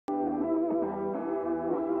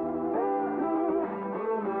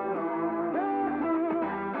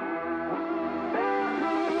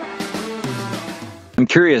I'm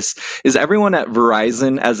curious, is everyone at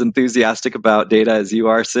Verizon as enthusiastic about data as you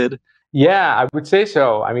are, Sid? Yeah, I would say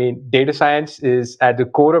so. I mean, data science is at the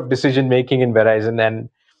core of decision making in Verizon, and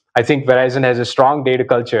I think Verizon has a strong data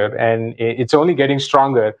culture, and it's only getting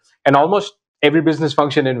stronger. And almost every business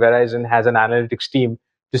function in Verizon has an analytics team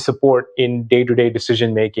to support in day-to-day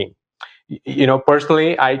decision making.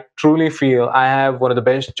 Personally, I truly feel I have one of the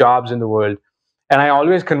best jobs in the world, and I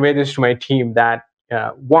always convey this to my team that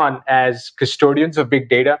one, as custodians of big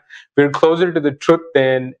data, we're closer to the truth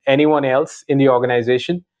than anyone else in the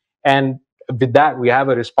organization. And with that, we have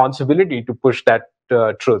a responsibility to push that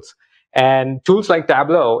truth. And tools like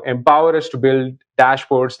Tableau empower us to build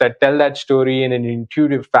dashboards that tell that story in an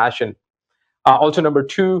intuitive fashion. Also, number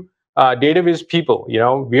two, database people.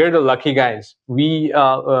 We're the lucky guys. We,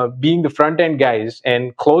 being the front end guys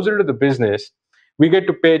and closer to the business, we get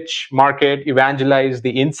to pitch, market, evangelize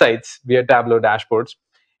the insights via Tableau dashboards.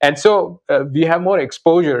 And so we have more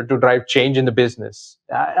exposure to drive change in the business.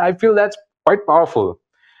 I feel that's quite powerful.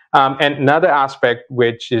 And another aspect,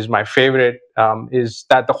 which is my favorite, is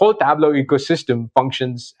that the whole Tableau ecosystem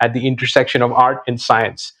functions at the intersection of art and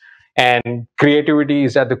science. And creativity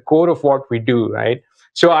is at the core of what we do, right?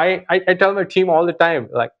 So I tell my team all the time,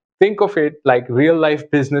 like, think of it like real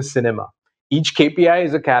life business cinema. Each KPI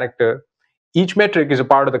is a character, each metric is a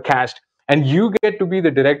part of the cast, and you get to be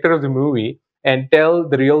the director of the movie and tell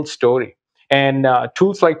the real story. And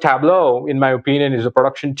tools like Tableau, in my opinion, is a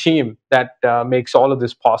production team that makes all of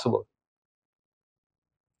this possible.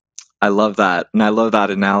 I love that. And I love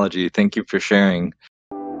that analogy. Thank you for sharing.